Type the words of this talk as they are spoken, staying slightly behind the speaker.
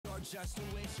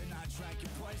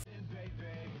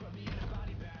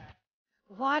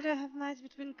Why do I have match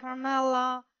between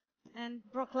Carmella and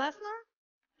Brock Lesnar?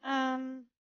 I'm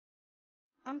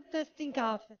testing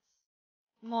outfits,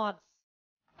 mods.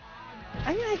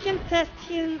 I mean, I can test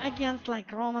him against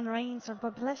like Roman Reigns or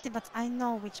Bobby Lashley, but I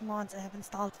know which mods I have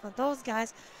installed for those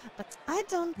guys. But I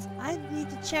don't. I need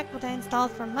to check what I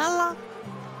installed for Mella,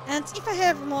 and if I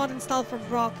have a mod installed for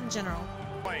Brock in general.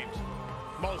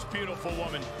 Most beautiful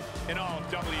woman in all of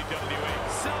WWE.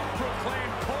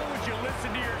 Self-proclaimed Cole, would you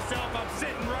listen to yourself? I'm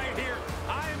sitting right here.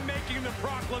 I'm making the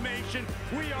proclamation.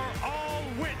 We are all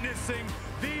witnessing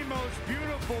the most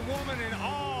beautiful woman in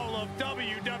all of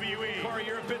WWE. Corey,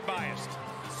 you're a bit biased.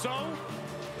 So,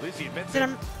 at least he admits it.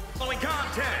 Following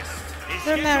contest is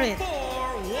they're married.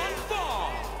 For one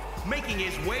fall, making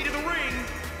his way to the ring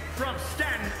from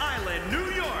Staten Island,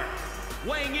 New York,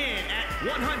 weighing in at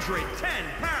 110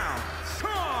 pounds,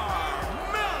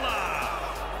 Carmella!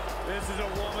 This is a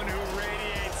woman who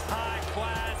radiates high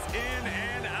class in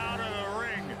and out of the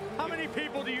ring. How many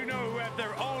people do you know who have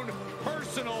their own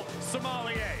personal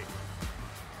sommelier?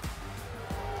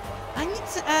 I need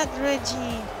to add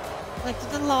Reggie, like to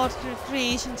the Lord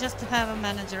creation, just to have a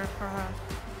manager for her.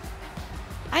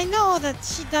 I know that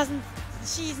she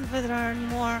isn't with her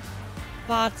anymore,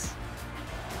 but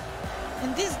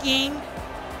in this game,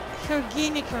 her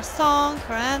gimmick, her song,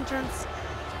 her entrance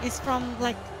is from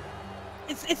like,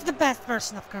 it's the best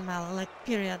version of Carmella, like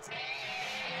period.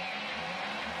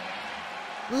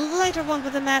 Later one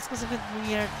with the mask was a bit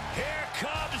weird. Here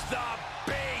comes the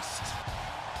beast!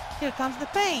 Here comes the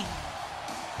pain.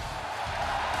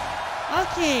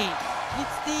 Okay,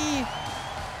 it's the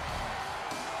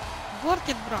Work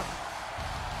It Brock.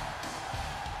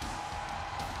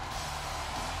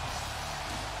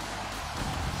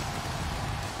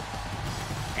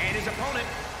 And his opponent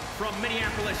from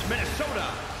Minneapolis, Minnesota,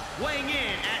 weighing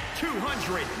in at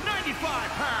 295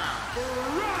 pounds,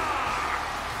 Brock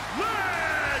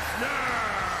Lesnar!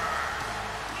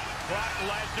 Brock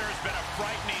Lesnar has been a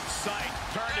frightening sight.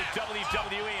 Turned to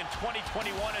WWE in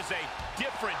 2021 as a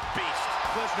different beast.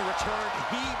 Lesnar returned.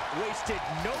 He wasted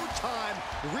no time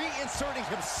reinserting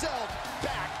himself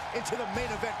back into the main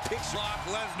event picture. Brock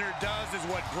Lesnar does is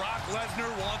what Brock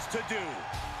Lesnar wants to do.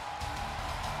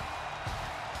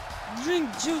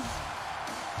 Drink juice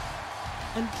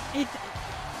and eat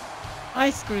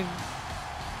ice cream.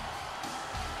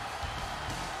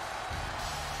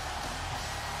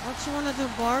 What you wanna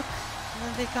do, Bark?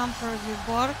 When they come for you,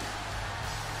 Bark?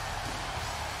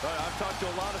 I've talked to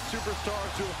a lot of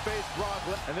superstars who have faced Brock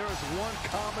Lesnar, and there is one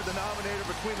common denominator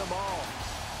between them all.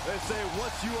 They say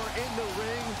once you are in the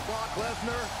ring, Brock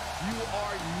Lesnar, you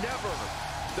are never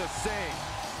the same.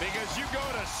 Because you go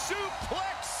to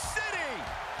Suplex City!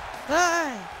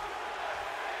 Hey!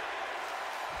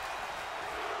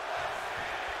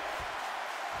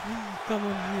 Come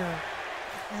on here.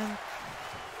 And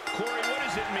Corey, what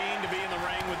does it mean to be in the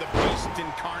ring with the beast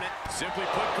incarnate? Simply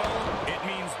put, Cole, it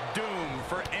means doom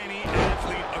for any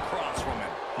athlete across from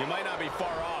him. You might not be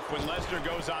far off. When Lesnar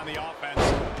goes on the offense,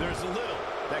 there's little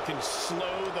that can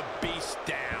slow the beast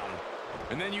down.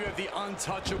 And then you have the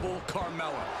untouchable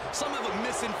Carmella. Some have a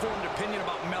misinformed opinion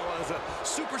about Mella as a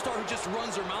superstar who just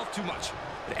runs her mouth too much.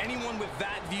 But anyone with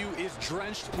that view is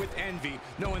drenched with envy,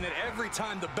 knowing that every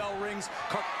time the bell rings,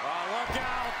 look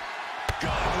out! Good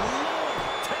Lord!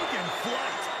 Taking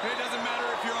flight! It doesn't matter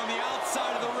if you're on the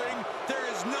outside of the ring, there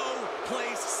is no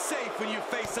place safe when you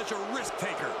face such a risk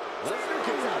taker. Lesnar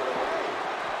gets out of the way.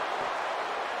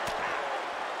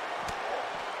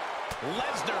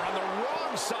 Lesnar on the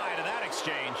wrong side of that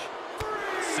exchange.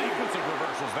 Sequence of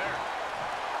reversals there.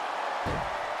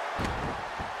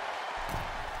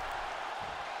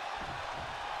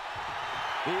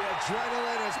 The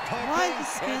adrenaline is pumping,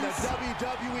 and the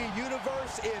WWE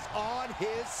Universe is on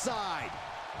his side.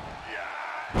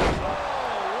 Oh,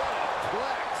 what a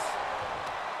plex.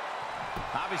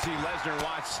 Obviously, Lesnar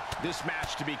wants this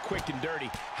match to be quick and dirty.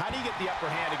 How do you get the upper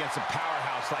hand against a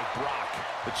powerhouse like Brock?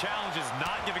 The challenge is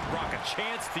not giving Brock a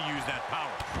chance to use that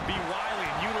power. Be wily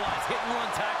and utilize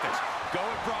hit-and-run tactics. Go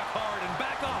at Brock hard and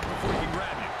back off before he can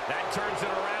grab you. That turns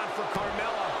it around for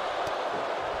Carmella.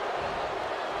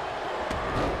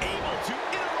 Able to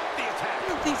interrupt the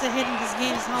attack. one of the things I hate in this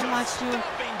game is how much you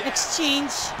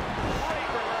exchange.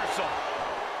 Great reversal.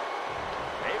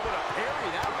 Able to parry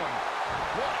that one.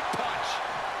 What a punch.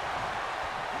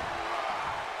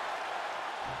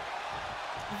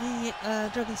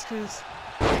 The dragon screws.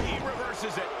 He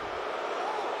reverses it.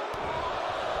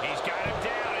 He's got him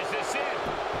down. Is this it?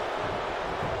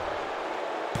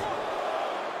 1,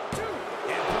 2,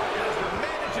 and Brock Lesnar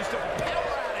manages to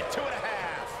power out at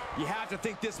 2.5. You have to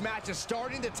think this match is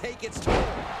starting to take its toll.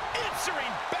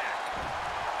 Answering back.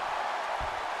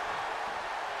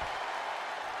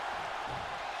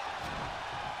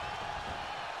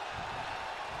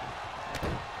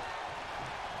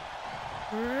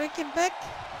 Ricky back.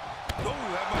 Oh,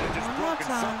 that might have just One more broken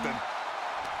time. something.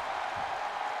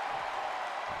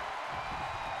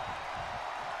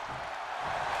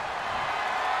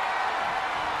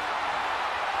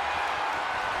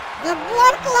 The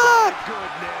Brock Lesnar!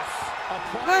 Goodness.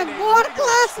 The Brock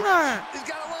Lesnar! He's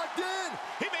got it locked in.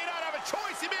 He may not have a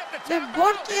choice. He may have to The tap out.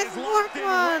 Borky It is locked in way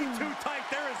Borkman! too tight.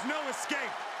 There is no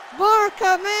escape.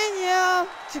 Borkamania!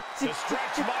 The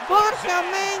stretch mark is in.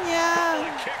 Borkamania! Oh,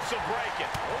 the kicks will break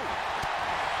it.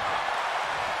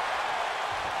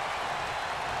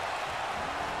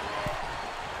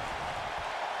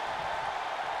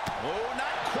 Oh,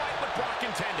 not quite what Brock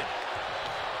intended.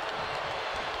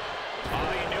 Oh,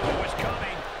 he knew it was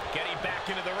coming. Getting back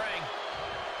into the ring.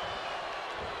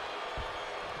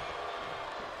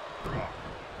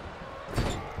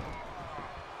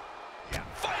 Yeah,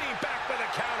 fighting back with a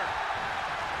counter.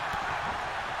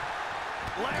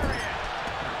 Lariat.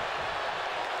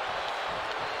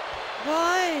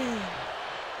 Why?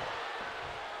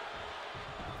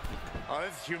 Oh,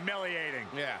 this is humiliating.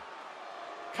 Yeah.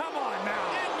 Come on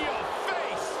now. In your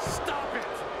face. Stop it.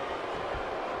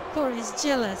 Corey's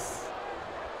jealous.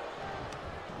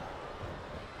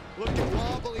 Looking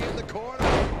wobbly in the corner.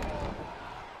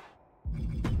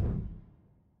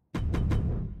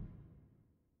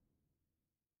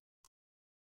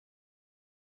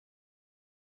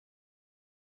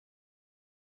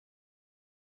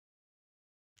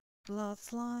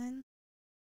 Bloodline.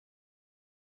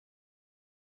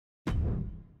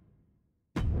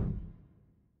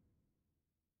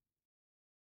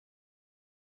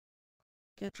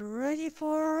 Get ready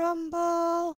for a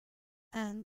rumble.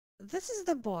 And this is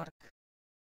the Borg.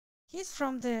 He's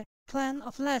from the clan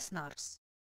of Lesnars.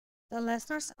 The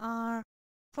Lesnars are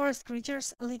forest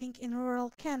creatures living in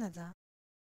rural Canada,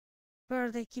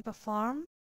 where they keep a farm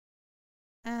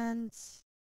and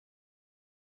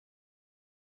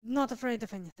not afraid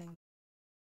of anything.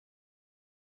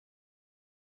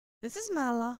 This is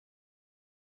Mela.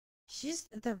 She's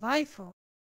the waifu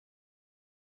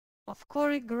of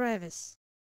Corey Graves.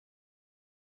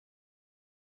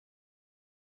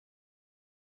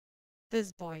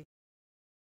 This boy.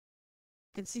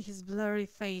 You can see his blurry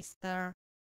face there.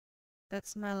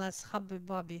 That's Mela's hubby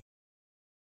bobby.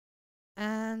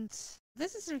 And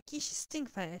this is Rikishi's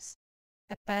Stingface,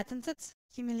 a patented,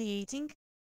 humiliating,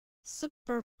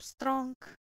 super strong,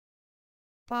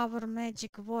 power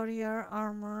magic warrior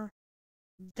armor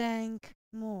dank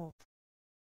move.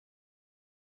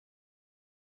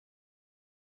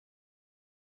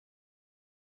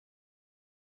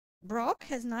 Brock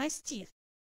has nice teeth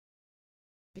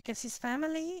because his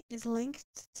family is linked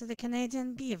to the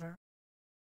Canadian beaver.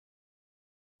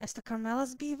 As to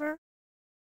Carmella's beaver,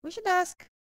 we should ask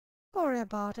Corey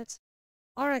about it.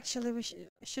 Or actually, we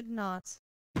should not.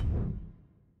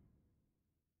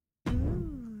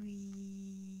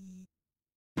 Ooh.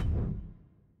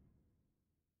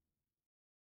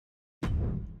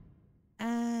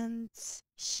 And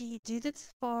she did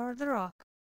it for The Rock.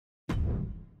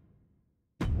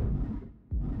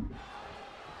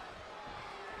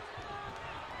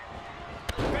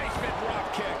 Basement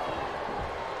drop kick.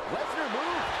 Lesnar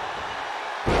moved.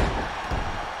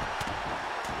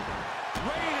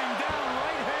 Raining down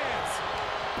right hands.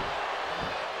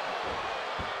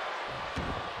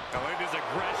 Oh, look at his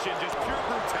aggression, just pure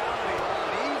brutality.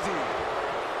 Easy.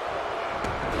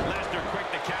 Lesnar quick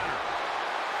to counter.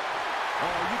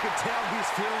 Oh, you can tell he's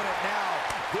feeling it now.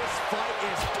 This fight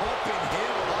is pumping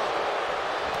him up.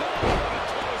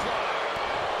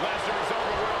 Lesnar is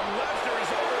overwhelmed. Lesnar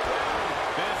is overwhelmed.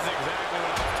 This is exactly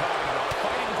what I was talking about.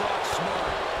 Fighting Brock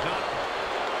smart, not...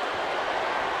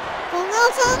 Full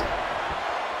Nelson!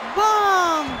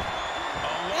 Bomb!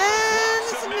 a And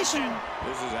a submission. submission.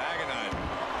 This is agonizing.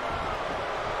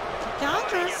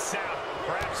 Counters. Gets out.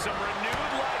 Perhaps some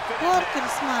renewed life in it.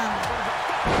 Workersman.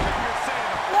 You're saying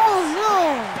a Oh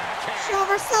no! She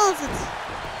oversells it.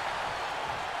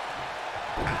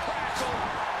 crackle.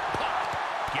 Pop.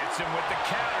 Gets him with the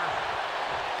counter.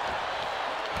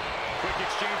 Quick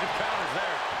exchange of counters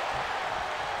there.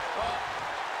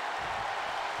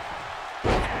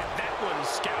 And that one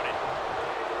scouted.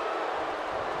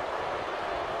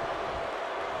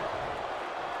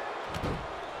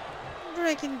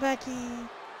 Breaking Becky.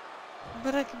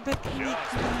 Break Becky.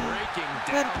 Just breaking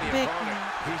Break down the Becky. opponent.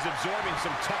 He's absorbing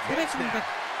some tough hits Breaking now.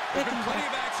 Becky. There's Breaking been plenty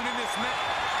Becky. of action in this match.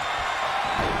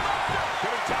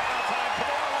 Good time.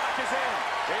 Kimura lock is in.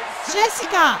 It's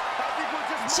Jessica! Happy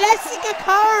Jessica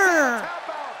Carr!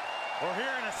 We're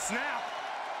hearing a snap.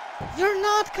 You're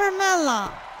not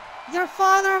Carmella. Your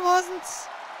father wasn't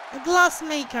a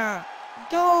glassmaker.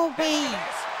 Go away. Nowhere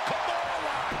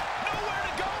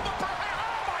to go but for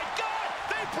oh my God!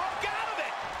 They broke out of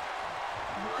it.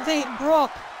 They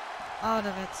broke out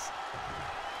of it.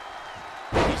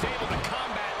 He's able to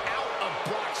combat out of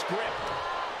Brock's grip.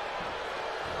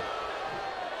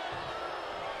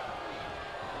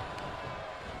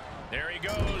 There he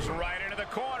goes, right into the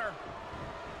corner.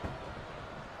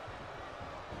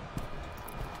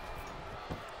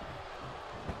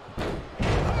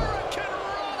 Hurricane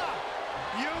Rana!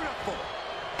 Beautiful.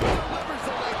 Delivers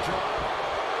the leg drop.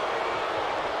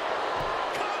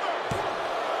 Cover.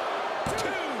 2.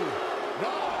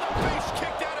 Oh, the base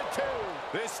kicked out of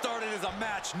 2. This started as a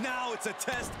match. Now it's a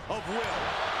test of will.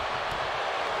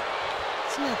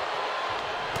 Smith.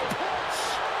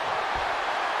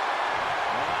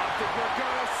 We're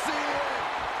gonna see it.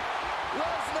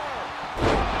 Lesnar.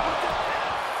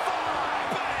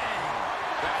 Bang!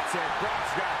 That's it.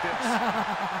 Brock's got this.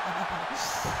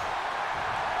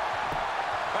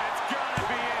 That's gotta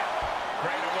be it.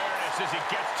 Great awareness as he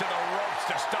gets to the ropes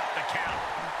to stop the count.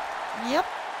 Yep.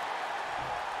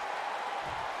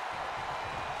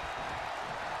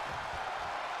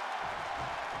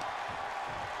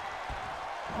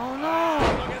 Oh no.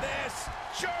 Look at this.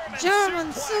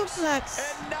 German suplex.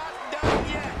 And not done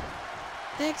yet.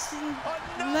 Dixon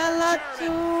Mella to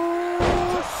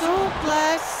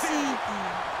suplex City.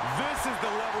 This is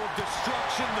the level of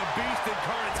destruction the Beast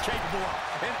Incarnate's capable of.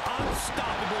 An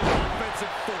unstoppable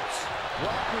offensive force.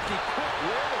 Brock with the quick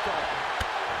wherewithal.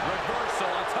 Reversal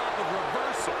on top of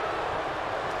reversal.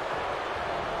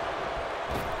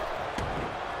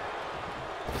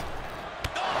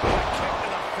 Oh, a kick to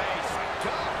the face.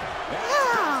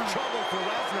 Yeah. Trouble for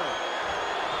Lesnar.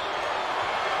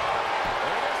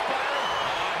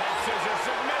 Scissor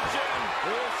submission.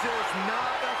 This is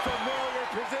not a familiar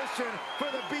position for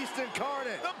the Beast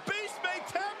Incarnate. The Beast may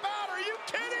tap out. Are you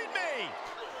kidding me?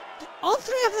 All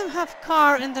three of them have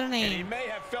Carr in their And he name. may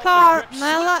have felt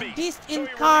Carmella, the grip Beast slippy, so he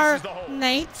releases Incarnate, the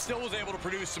hold. Still was able to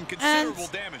produce some and considerable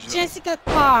damage, though. Jessica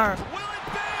Carr. Will it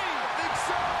be? I think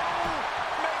so.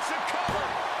 Makes a cover.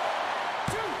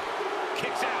 2.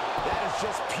 Kicks out. That is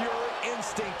just pure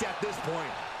instinct at this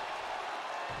point.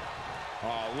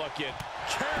 Oh, look at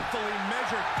carefully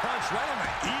measured punch right on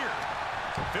the ear.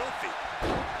 Filthy.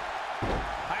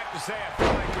 I have to say, I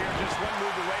feel like we're just one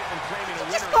move away from claiming a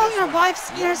winner. Just call in your this one. wife's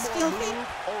ears One more filthy. move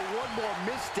or one more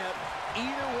misstep,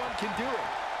 either one can do it.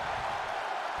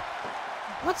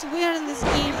 What's weird in this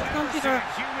game? The computer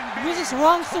uses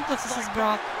wrong suplexes as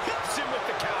Brock. Hits him with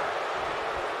the counter.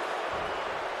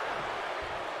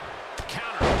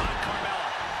 Counter on Carmella.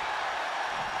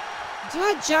 Do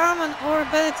a German or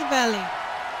belly to belly.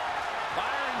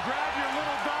 Byron, grab your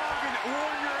little dog and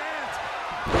warn your aunt.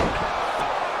 5.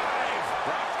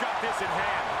 Brock's got this in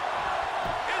hand.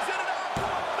 Is it enough?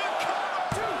 The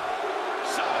cover.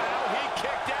 2. Somehow he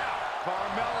kicked out.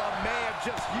 Carmella may have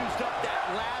just used up that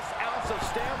last ounce of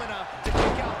stamina to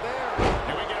kick out there.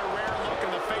 And we get a rare look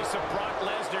in the face of Brock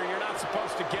Lesnar. You're not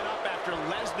supposed to get up after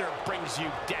Lesnar brings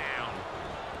you down.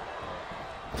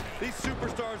 These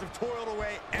superstars have toiled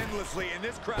away endlessly, and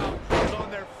this crowd is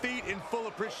on their feet in full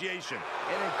appreciation.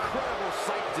 An incredible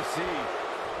sight to see.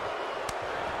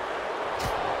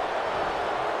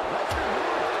 Lesnar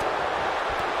moved.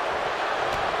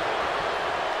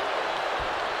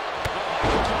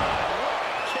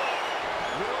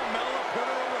 Will Mella put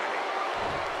her away?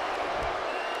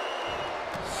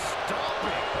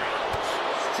 Stomping. Ouch.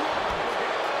 Strong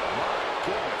hit. My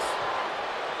goodness.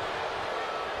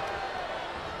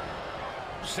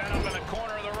 Set up in the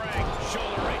corner of the ring.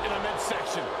 Shoulder right to the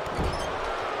midsection.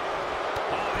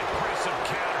 Oh, impressive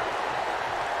counter.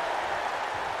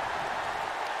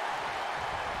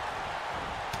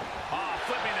 Oh,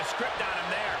 flipping the script on him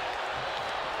there.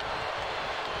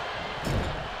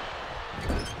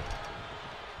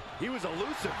 He was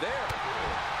elusive there.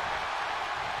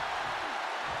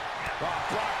 Oh,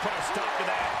 Brock put a stop to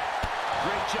that.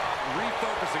 Great job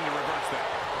refocusing to reverse that.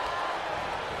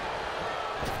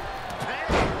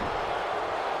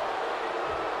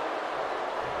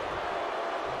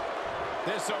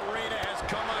 This arena has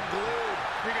come unglued.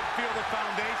 You can feel the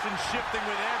foundation shifting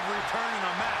with every turn in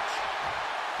the match.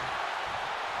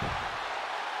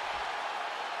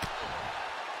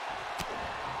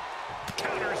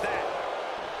 Counters that.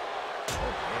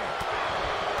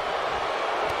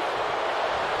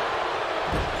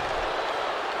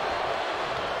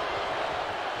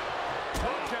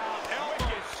 Hook out,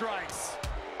 elbow strikes.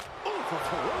 Ooh, a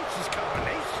ferocious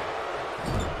combination.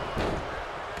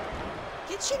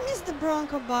 Get miss the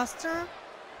Bronco Buster?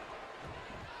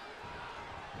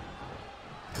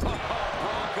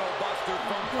 Bronco Buster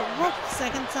from Carmella. Worked the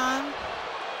second time.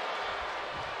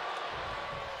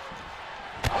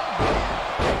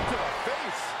 To the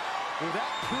face. Well,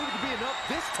 that proved to be enough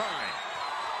this time.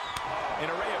 An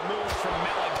array of moves from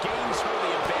Mella gains her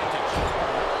the advantage.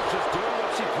 Just doing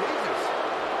what she pleases.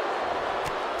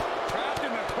 Trapped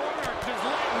in the corner, just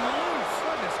letting loose.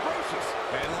 Goodness gracious.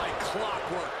 And like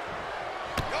clockwork.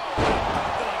 Oh,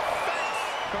 to the face.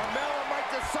 Carmella might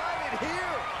decide it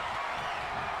here.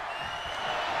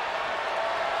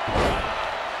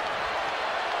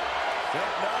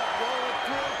 Setting up, rolling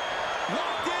through.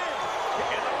 Locked in.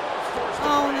 And the roll's forced to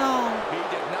Oh break. no. He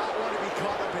did not want to be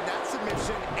caught up in that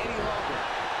submission any longer.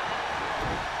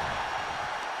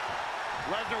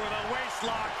 Lesnar with a waist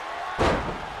lock.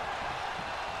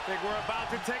 Think we're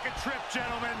about to take a trip,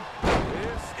 gentlemen.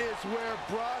 This is where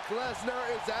Brock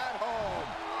Lesnar is at home.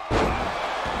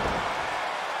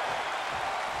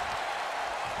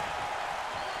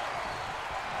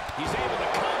 He's able to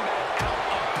combat out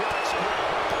of Brock's grip.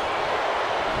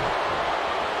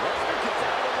 Lesnar gets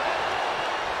out of the way.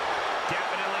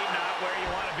 Definitely not where you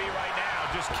want to be right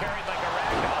now. Just carried like a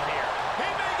ragdoll here. He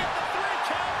may get the 3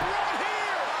 count right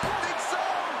here. I think so.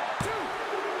 2,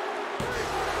 3.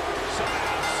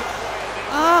 Somehow, someway,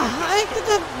 they I could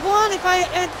have won if I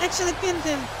had actually pinned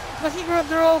him, but he grabbed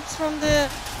the ropes from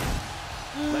the...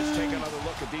 Let's take another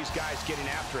look at these guys getting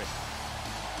after it.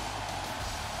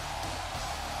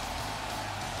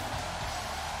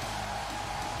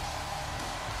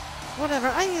 Whatever,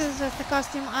 I used the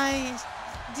costume. I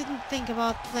didn't think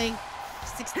about playing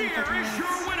 16 Here fucking is minutes.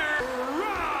 your winner,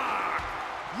 Brock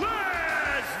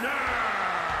Lesnar.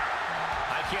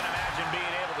 I can't imagine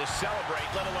being able to celebrate,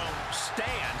 let alone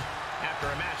stand, after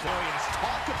a match.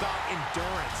 Talk about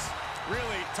endurance.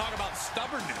 Really, talk about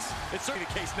stubbornness. It's certainly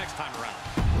the case next time around.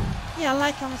 Yeah,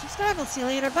 like, comment, subscribe. I'll see you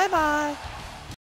later. Bye-bye.